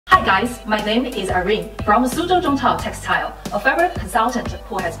Hi guys, my name is Irene from Suzhou Zhongtao Textile, a fabric consultant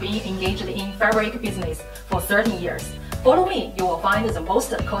who has been engaged in fabric business for 30 years. Follow me, you will find the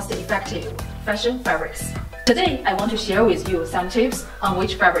most cost-effective fashion fabrics. Today, I want to share with you some tips on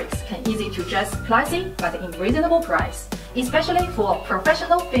which fabrics can easy to dress classy but in reasonable price, especially for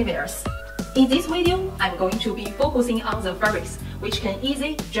professional females. In this video, I'm going to be focusing on the fabrics which can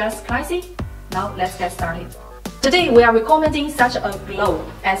easy dress classy. Now let's get started. Today we are recommending such a glow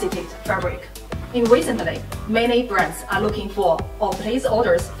acetate fabric. Recently, many brands are looking for or place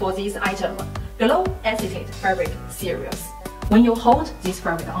orders for this item, glow acetate fabric series. When you hold this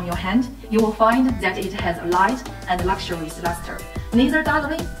fabric on your hand, you will find that it has a light and luxurious luster. Neither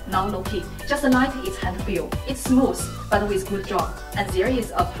dazzling nor low-key, just like its hand feel. It's smooth but with good drop, and there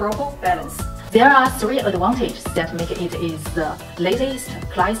is a proper balance. There are 3 advantages that make it is the latest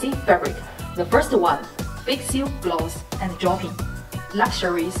classy fabric. The first one, big seal gloss and dropping,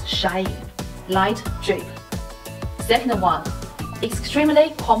 luxurious shine, light drape. Second one,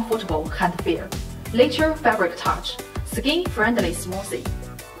 extremely comfortable hand feel, lateral fabric touch, skin-friendly smoothie.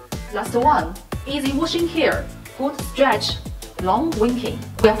 Last one, easy washing hair, good stretch, long winking.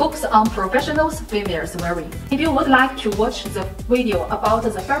 We are focused on professionals females wearing. If you would like to watch the video about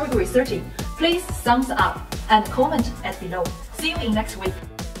the fabric researching, please thumbs up and comment at below. See you in next week.